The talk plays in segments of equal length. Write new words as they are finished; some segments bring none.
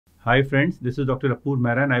Hi friends, this is Dr. Apurv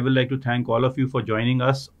Mehra and I would like to thank all of you for joining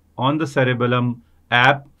us on the Cerebellum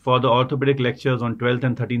app for the orthopedic lectures on 12th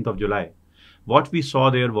and 13th of July. What we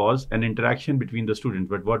saw there was an interaction between the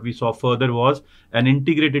students, but what we saw further was an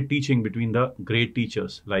integrated teaching between the great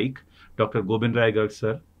teachers like Dr. Gobind Rai Garg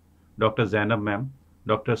sir, Dr. Zainab ma'am,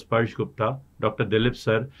 Dr. Sparsh Gupta, Dr. Dilip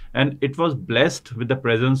sir, and it was blessed with the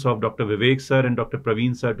presence of Dr. Vivek sir and Dr.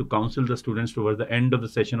 Praveen sir to counsel the students towards the end of the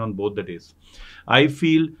session on both the days. I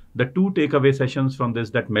feel the two takeaway sessions from this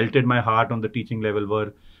that melted my heart on the teaching level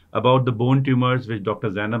were about the bone tumors which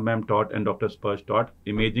Dr. Zainab ma'am taught and Dr. Sparsh taught,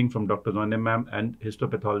 imaging from Dr. Zainab ma'am and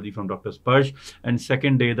histopathology from Dr. Sparsh, and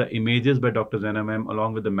second day the images by Dr. Zainab ma'am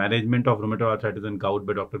along with the management of rheumatoid arthritis and gout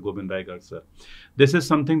by Dr. Gobind Rai Garg sir. This is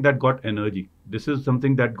something that got energy. This is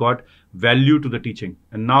something that got value to the teaching.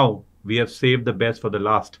 And now we have saved the best for the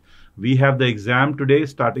last. We have the exam today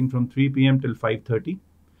starting from 3 p.m. till 5:30.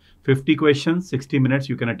 50 questions, 60 minutes,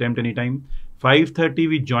 you can attempt anytime. 5:30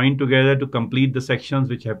 we join together to complete the sections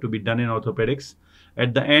which have to be done in orthopedics.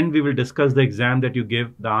 At the end, we will discuss the exam that you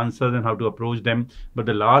give, the answers and how to approach them. But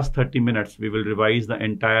the last 30 minutes, we will revise the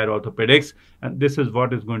entire orthopedics. And this is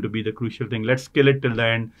what is going to be the crucial thing. Let's kill it till the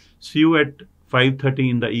end. See you at 5:30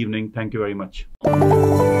 in the evening. Thank you very much.